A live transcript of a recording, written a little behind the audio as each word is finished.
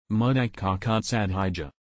Mudaqqaqat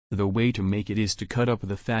Sadhija. The way to make it is to cut up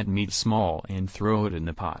the fat meat small and throw it in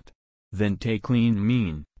the pot. Then take lean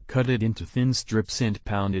meat, cut it into thin strips and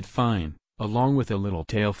pound it fine, along with a little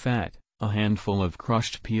tail fat, a handful of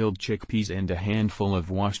crushed peeled chickpeas and a handful of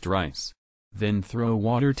washed rice. Then throw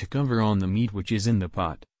water to cover on the meat which is in the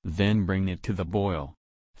pot, then bring it to the boil.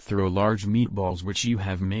 Throw large meatballs which you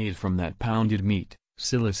have made from that pounded meat,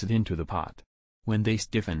 silicate into the pot. When they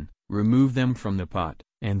stiffen, remove them from the pot,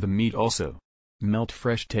 and the meat also. Melt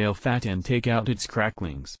fresh tail fat and take out its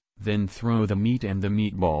cracklings, then throw the meat and the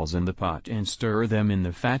meatballs in the pot and stir them in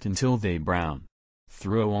the fat until they brown.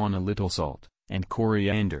 Throw on a little salt, and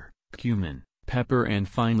coriander, cumin, pepper and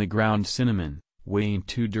finely ground cinnamon, weighing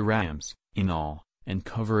 2 dirhams, in all, and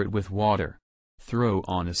cover it with water. Throw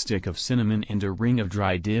on a stick of cinnamon and a ring of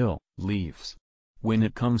dry dill leaves. When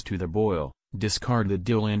it comes to the boil, discard the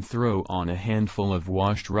dill and throw on a handful of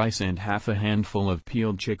washed rice and half a handful of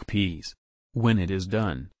peeled chickpeas. When it is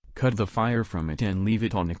done, cut the fire from it and leave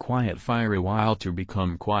it on a quiet fire a while to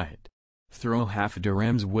become quiet. Throw half a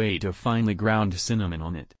dirham's weight of finely ground cinnamon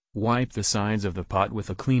on it, wipe the sides of the pot with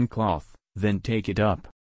a clean cloth, then take it up,